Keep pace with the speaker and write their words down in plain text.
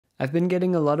I've been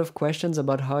getting a lot of questions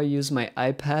about how I use my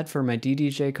iPad for my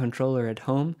DDJ controller at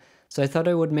home, so I thought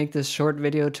I would make this short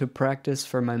video to practice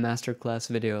for my masterclass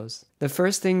videos. The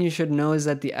first thing you should know is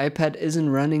that the iPad isn't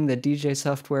running the DJ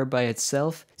software by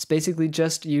itself. It's basically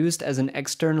just used as an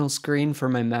external screen for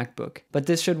my MacBook. But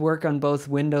this should work on both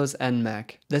Windows and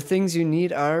Mac. The things you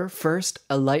need are, first,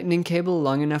 a lightning cable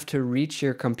long enough to reach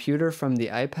your computer from the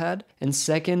iPad, and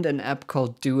second, an app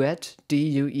called Duet,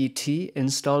 D-U-E-T,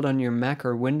 installed on your Mac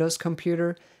or Windows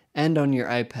computer and on your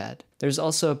iPad. There's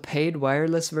also a paid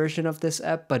wireless version of this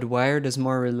app, but wired is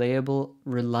more reliable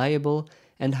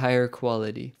and higher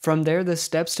quality. From there, the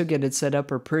steps to get it set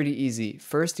up are pretty easy.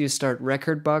 First, you start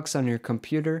Rekordbox on your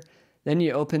computer, then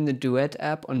you open the Duet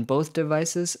app on both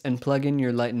devices and plug in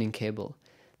your lightning cable.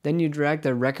 Then you drag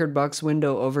the Rekordbox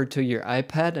window over to your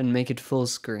iPad and make it full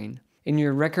screen. In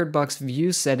your Rekordbox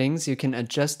view settings, you can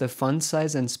adjust the font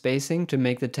size and spacing to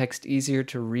make the text easier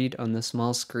to read on the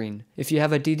small screen. If you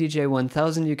have a DDJ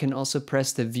 1000, you can also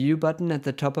press the view button at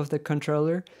the top of the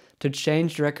controller to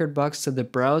change Rekordbox to the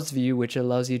browse view, which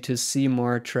allows you to see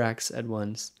more tracks at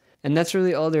once. And that's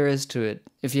really all there is to it.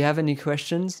 If you have any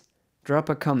questions, drop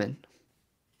a comment.